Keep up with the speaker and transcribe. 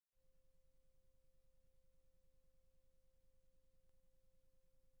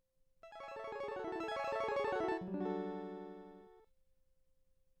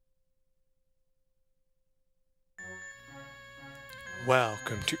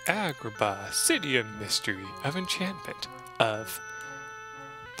Welcome to Agrabah, City of Mystery, of Enchantment, of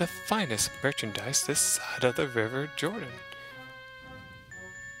the finest merchandise this side of the River Jordan.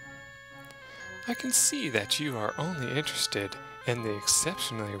 I can see that you are only interested in the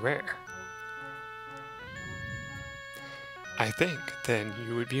exceptionally rare. I think then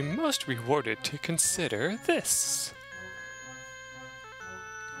you would be most rewarded to consider this.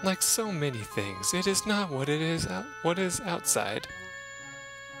 Like so many things, it is not what is outside,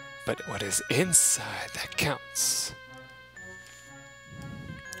 but what is inside that counts.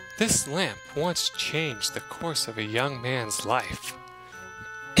 This lamp once changed the course of a young man's life.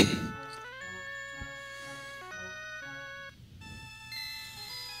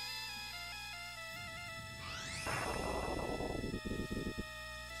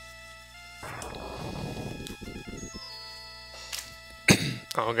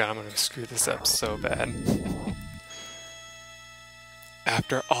 Oh god, I'm gonna screw this up so bad.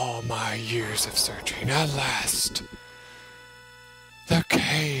 After all my years of searching, at last, the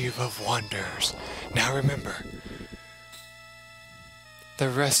Cave of Wonders. Now remember, the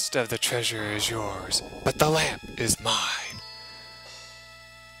rest of the treasure is yours, but the lamp is mine.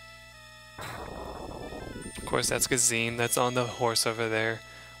 Of course, that's Gazine. That's on the horse over there.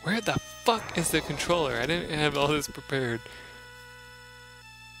 Where the fuck is the controller? I didn't have all this prepared.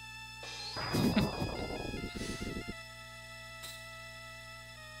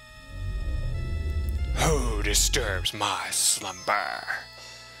 Who disturbs my slumber?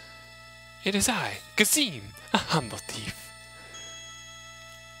 It is I, Gazim, a humble thief.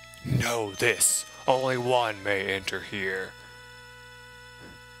 Know this, only one may enter here.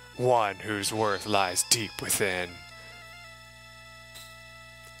 One whose worth lies deep within.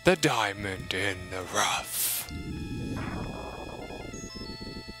 The diamond in the rough.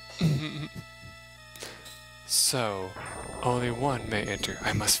 So, only one may enter.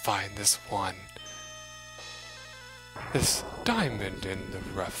 I must find this one. This diamond in the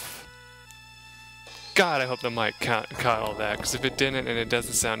rough. God, I hope the mic caught all that, because if it didn't and it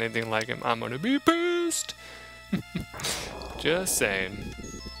doesn't sound anything like him, I'm gonna be pissed. Just saying.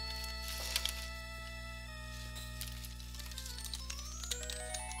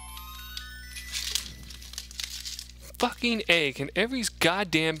 Fucking A, can every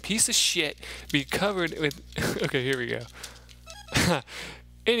goddamn piece of shit be covered with... Okay, here we go.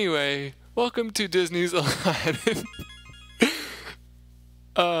 Anyway, welcome to Disney's Aladdin.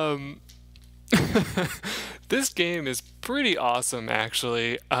 This game is pretty awesome,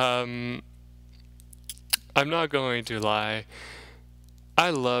 actually. I'm not going to lie. I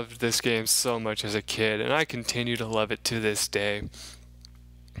loved this game so much as a kid, and I continue to love it to this day.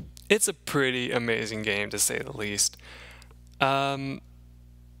 It's a pretty amazing game, to say the least. The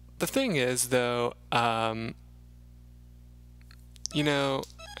thing is, though, you know,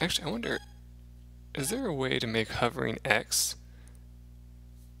 actually, I wonder, is there a way to make hovering X?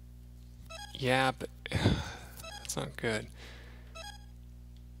 Yeah, but that's not good.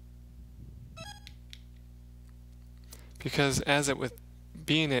 Because as it with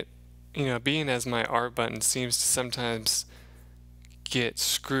being as my R button seems to sometimes get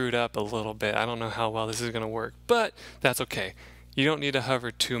screwed up a little bit. I don't know how well this is going to work, but that's okay. You don't need to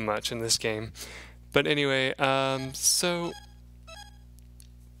hover too much in this game. But anyway, so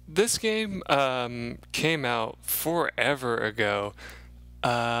this game came out forever ago.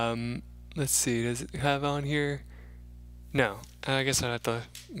 Let's see, does it have on here? No, I guess I'm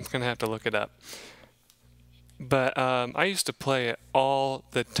gonna have to look it up. But I used to play it all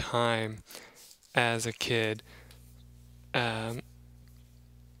the time as a kid. Oh,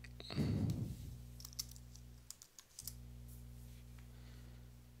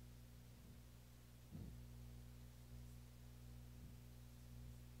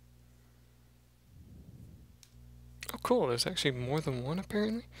 cool. There's actually more than one,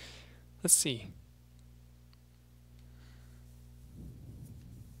 apparently. Let's see.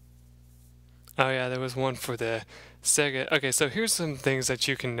 Oh, yeah, there was one for the Sega. Okay, so here's some things that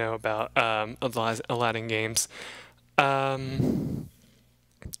you can know about Aladdin games.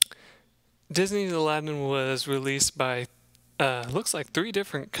 Disney's Aladdin was released by, looks like 3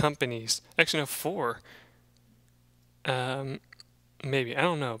 different companies. Actually, no, 4. Maybe, I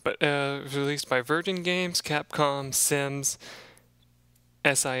don't know, but it was released by Virgin Games, Capcom, Sims,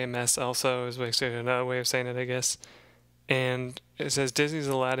 SIMS also is basically another way of saying it, I guess. And it says Disney's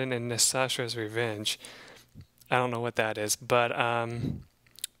Aladdin and Nasasha's Revenge. I don't know what that is, but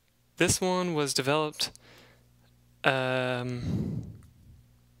this one was developed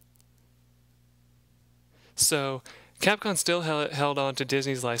so Capcom still held on to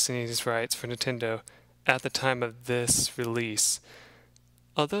Disney's licensing rights for Nintendo at the time of this release.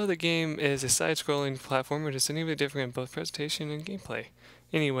 Although the game is a side-scrolling platformer, it is significantly different in both presentation and gameplay.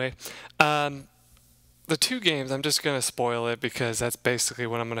 Anyway, the two games, I'm just going to spoil it because that's basically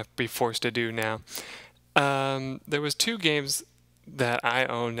what I'm going to be forced to do now. There was two games that I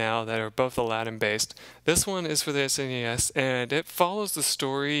own now that are both Aladdin based. This one is for the SNES and it follows the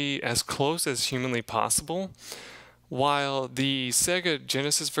story as close as humanly possible, while the Sega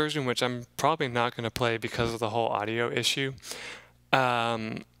Genesis version, which I'm probably not going to play because of the whole audio issue,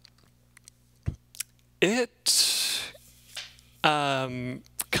 it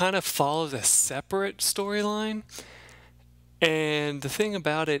kind of follows a separate storyline. And the thing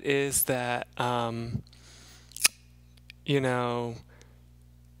about it is that you know,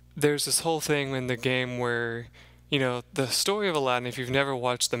 there's this whole thing in the game where, you know, the story of Aladdin, if you've never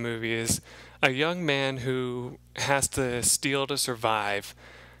watched the movie, is a young man who has to steal to survive.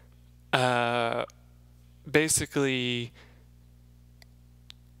 Basically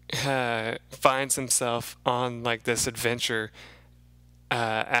finds himself on like this adventure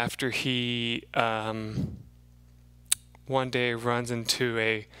after he one day runs into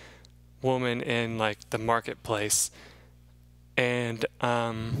a woman in like the marketplace. And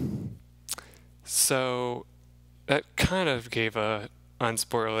so that kind of gave a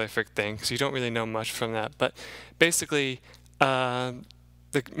unspoilerific thing because you don't really know much from that. But basically, the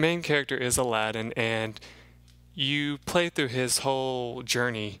main character is Aladdin, and you play through his whole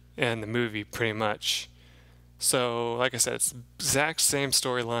journey in the movie pretty much. So, like I said, it's the exact same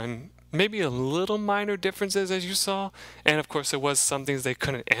storyline, maybe a little minor differences as you saw. And of course, there was some things they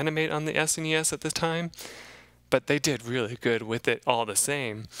couldn't animate on the SNES at the time, but they did really good with it all the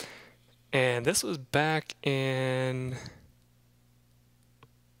same. And this was back in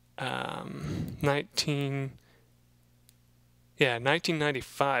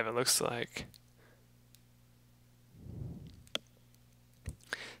 1995, it looks like.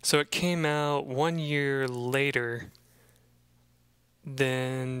 So it came out 1 year later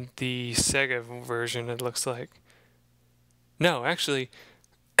than the Sega version, it looks like. No, actually,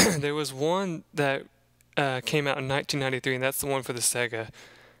 there was one that came out in 1993, and that's the one for the Sega,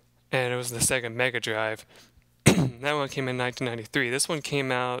 and it was the Sega Mega Drive. That one came in 1993. This one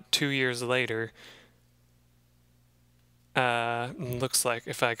came out 2 years later. Looks like,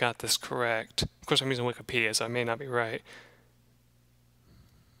 if I got this correct. Of course, I'm using Wikipedia, so I may not be right.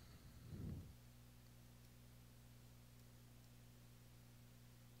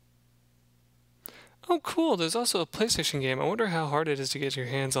 Oh, cool. There's also a PlayStation game. I wonder how hard it is to get your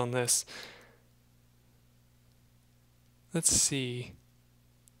hands on this. Let's see.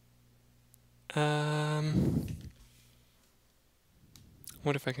 What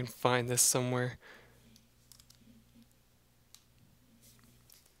if I can find this somewhere?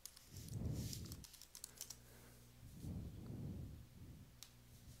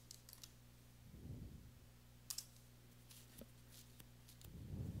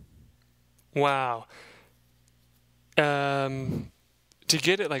 Wow. To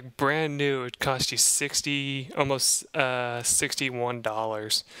get it like brand new, it cost you almost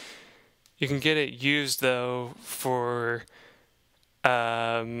 $61. You can get it used though for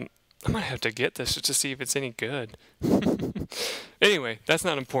I might have to get this just to see if it's any good. Anyway, that's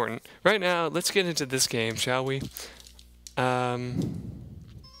not important. Right now, let's get into this game, shall we?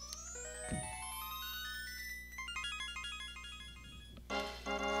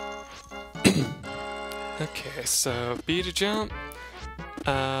 Okay, so B to jump.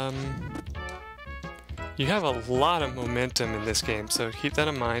 You have a lot of momentum in this game, so keep that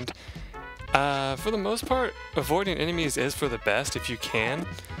in mind. For the most part, avoiding enemies is for the best if you can.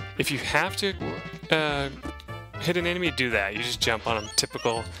 If you have to hit an enemy, do that. You just jump on them,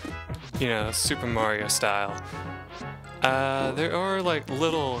 typical, you know, Super Mario style. There are like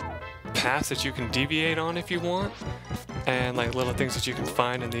little paths that you can deviate on if you want, and like little things that you can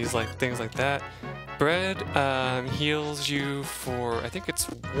find in these like things like that. Bread heals you for, I think it's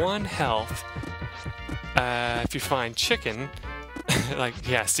 1 health. If you find chicken, like,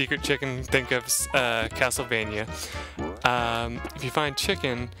 yeah, secret chicken, think of Castlevania. If you find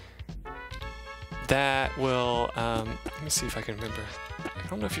chicken, that will, let me see if I can remember. I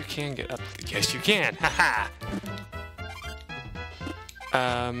don't know if you can get up. Yes, you can. Haha.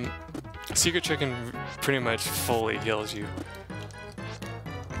 Secret chicken pretty much fully heals you.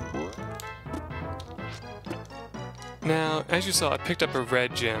 Now, as you saw, I picked up a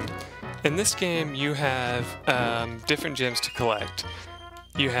red gem. In this game, you have different gems to collect.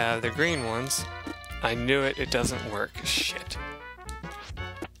 You have the green ones. I knew it, it doesn't work. Shit.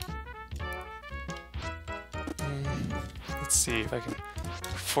 Let's see if I can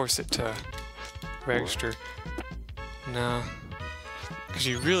force it to register. No. because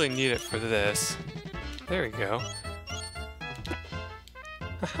you really need it for this. There we go.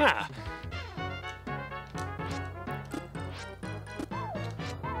 Aha!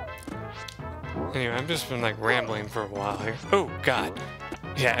 Anyway, I've just been like rambling for a while here. Oh god!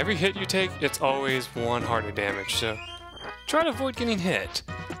 Yeah, every hit you take, it's always 1 heart of damage, so try to avoid getting hit.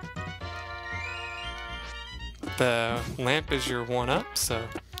 The lamp is your 1-up, so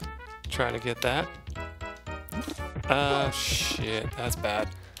try to get that. Shit, that's bad.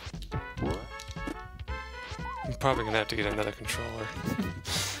 I'm probably gonna have to get another controller.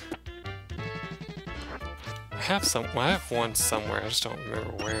 I have one somewhere, I just don't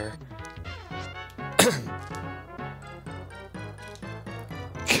remember where.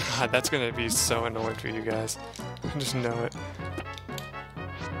 God, that's gonna be so annoying for you guys. I just know it.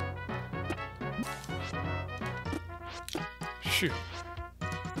 Shoot.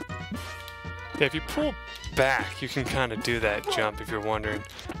 Yeah, if you pull back, you can kind of do that jump if you're wondering.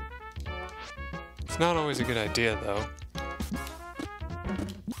 It's not always a good idea, though.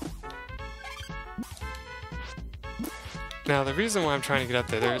 Now, the reason why I'm trying to get up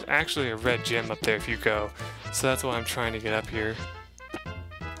there, there's actually a red gem up there if you go. So that's why I'm trying to get up here.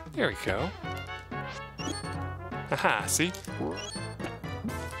 There we go. Haha, see?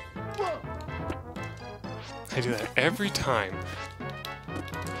 I do that every time.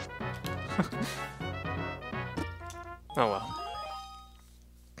 Oh well.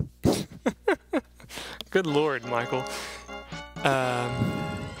 Good lord, Michael.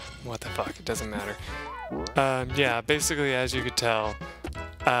 What the fuck? It doesn't matter. Yeah, basically, as you could tell,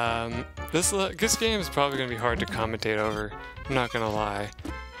 this game is probably going to be hard to commentate over. I'm not going to lie.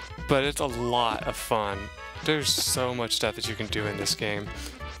 But it's a lot of fun. There's so much stuff that you can do in this game.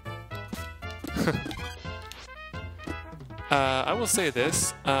 I will say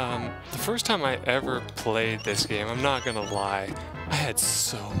this, the first time I ever played this game, I'm not gonna lie, I had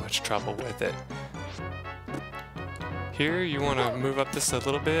so much trouble with it. Here, you want to move up this a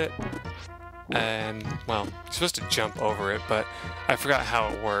little bit, and, well, you're supposed to jump over it, but I forgot how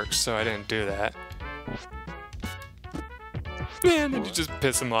it works, so I didn't do that. And then you just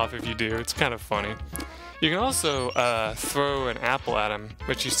piss them off if you do, it's kind of funny. You can also throw an apple at them,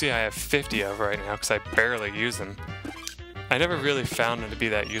 which you see I have 50 of right now, because I barely use them. I never really found them to be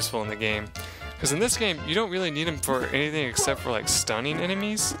that useful in the game. Because in this game, you don't really need them for anything except for like stunning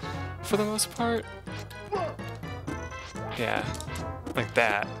enemies, for the most part. Yeah, like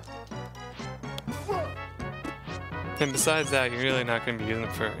that. And besides that, you're really not going to be using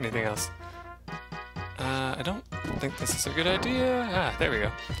them for anything else. I don't think this is a good idea. Ah, there we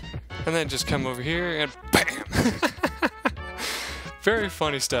go. And then just come over here and BAM! Very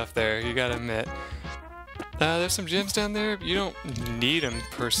funny stuff there, you gotta admit. There's some gems down there. You don't need them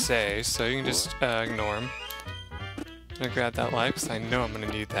per se, so you can just ignore them. I'm gonna grab that life because I know I'm gonna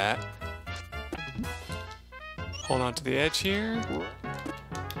need that. Hold on to the edge here.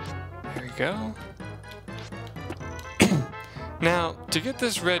 There we go. Now, to get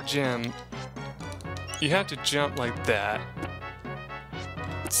this red gem, you have to jump like that.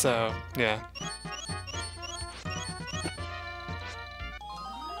 So, yeah.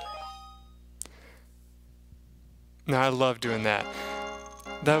 Now, I love doing that.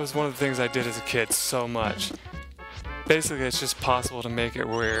 That was one of the things I did as a kid so much. Basically, it's just possible to make it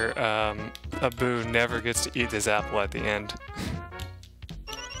where Abu never gets to eat this apple at the end.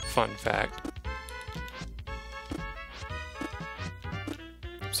 Fun fact.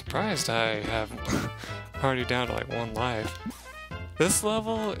 I'm surprised I have already down to like 1 life. This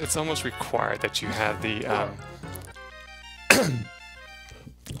level, it's almost required that you have the,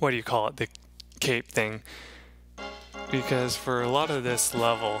 what do you call it, the cape thing. Because for a lot of this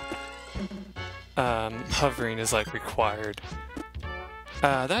level, hovering is like required.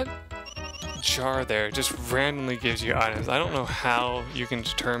 That jar there just randomly gives you items. I don't know how you can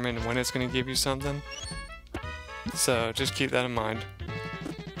determine when it's going to give you something. So just keep that in mind.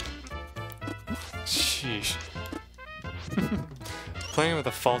 Sheesh. Playing with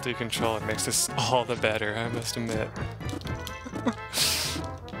a faulty controller makes this all the better, I must admit.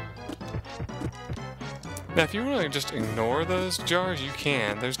 Now, if you want to just ignore those jars, you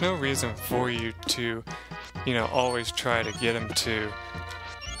can. There's no reason for you to, you know, always try to get them to,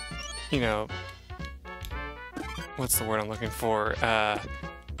 you know, what's the word I'm looking for?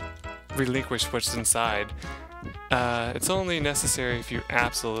 Relinquish what's inside. It's only necessary if you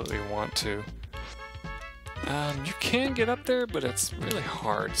absolutely want to. You can get up there, but it's really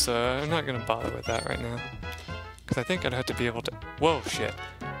hard, so I'm not going to bother with that right now. Because I think I'd have to be able to... Whoa, shit.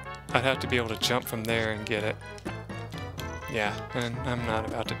 I'd have to be able to jump from there and get it. Yeah, and I'm not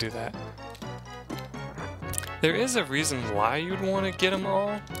about to do that. There is a reason why you'd want to get them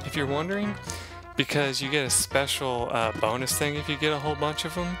all, if you're wondering, because you get a special bonus thing if you get a whole bunch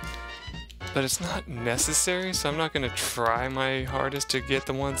of them, but it's not necessary, so I'm not going to try my hardest to get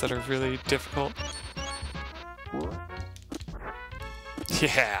the ones that are really difficult.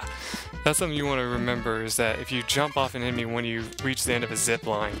 Yeah, that's something you want to remember, is that if you jump off an enemy when you reach the end of a zip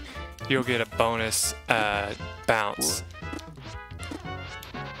line, you'll get a bonus bounce.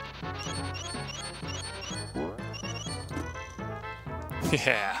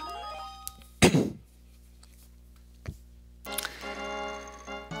 Yeah.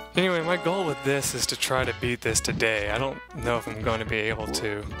 Anyway, my goal with this is to try to beat this today. I don't know if I'm going to be able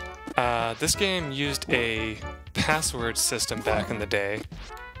to. This game used a password system back in the day,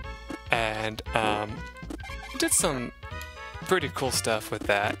 and did some pretty cool stuff with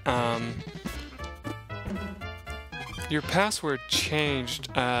that. Your password changed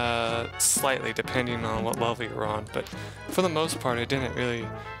slightly depending on what level you're on, but for the most part it didn't really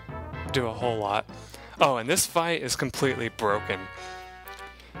do a whole lot. Oh, and this fight is completely broken.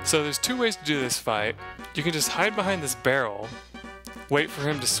 So there's two ways to do this fight. You can just hide behind this barrel, wait for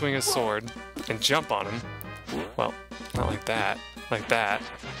him to swing his sword, and jump on him. Well, not like that,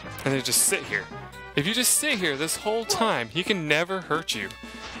 and then just sit here. If you just sit here this whole time, he can never hurt you.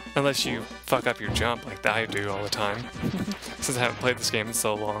 Unless you fuck up your jump like I do all the time. Since I haven't played this game in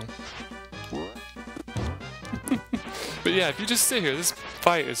so long. But yeah, if you just sit here, this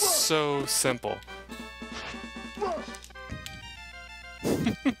fight is so simple.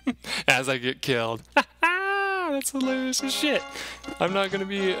 As I get killed. That's hilarious as shit. I'm not going to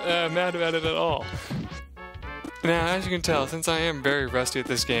be mad about it at all. Now, as you can tell, since I am very rusty at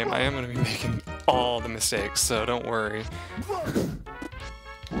this game, I am going to be making all the mistakes, so don't worry.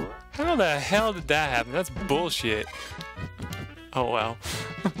 How the hell did that happen? That's bullshit. Oh well.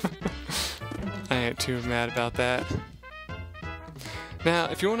 I ain't too mad about that. Now,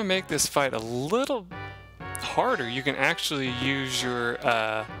 if you want to make this fight a little harder, you can actually use your,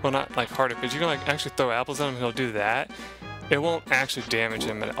 well, not like harder, but you can like actually throw apples at him and he'll do that. It won't actually damage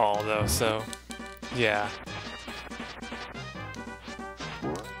him at all though, so yeah.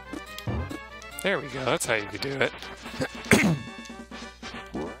 There we go, that's how you could do it.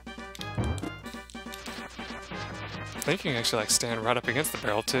 I think you can actually like stand right up against the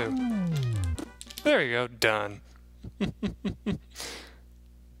barrel too. There you go, done.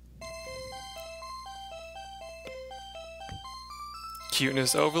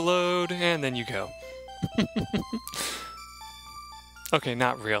 Cuteness overload, and then you go. Okay,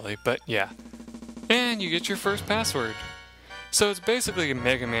 not really, but yeah. And you get your first password. So it's basically a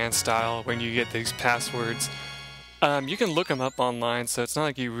Mega Man style when you get these passwords. You can look them up online, so it's not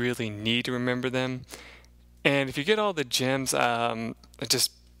like you really need to remember them. And if you get all the gems, it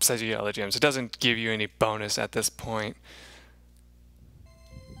just says you get all the gems. It doesn't give you any bonus at this point.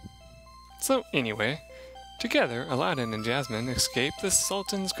 So anyway, together, Aladdin and Jasmine escape the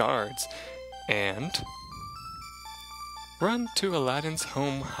Sultan's guards and run to Aladdin's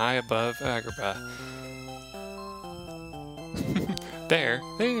home high above Agrabah. There,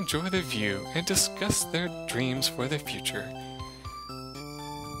 they enjoy the view and discuss their dreams for the future.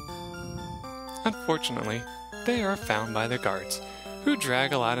 Unfortunately, they are found by the guards, who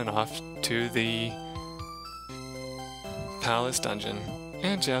drag Aladdin off to the palace dungeon,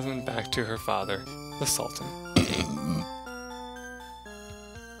 and Jasmine back to her father, the Sultan.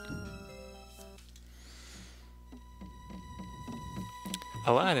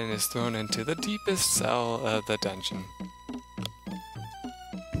 Aladdin is thrown into the deepest cell of the dungeon.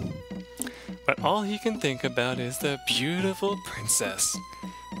 But all he can think about is the beautiful princess.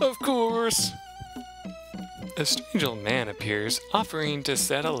 Of course! A strange old man appears, offering to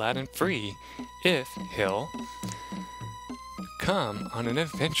set Aladdin free if he'll come on an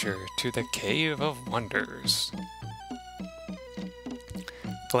adventure to the Cave of Wonders.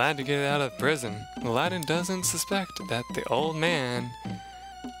 Glad to get out of prison, Aladdin doesn't suspect that the old man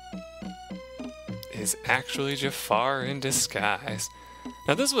is actually Jafar in disguise.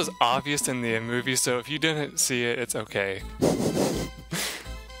 Now this was obvious in the movie, so if you didn't see it, it's okay.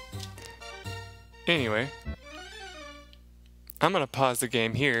 Anyway, I'm going to pause the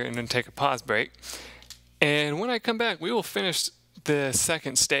game here and then take a pause break. And when I come back, we will finish the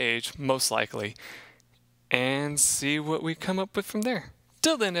second stage, most likely, and see what we come up with from there.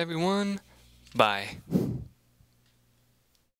 Till then, everyone, bye.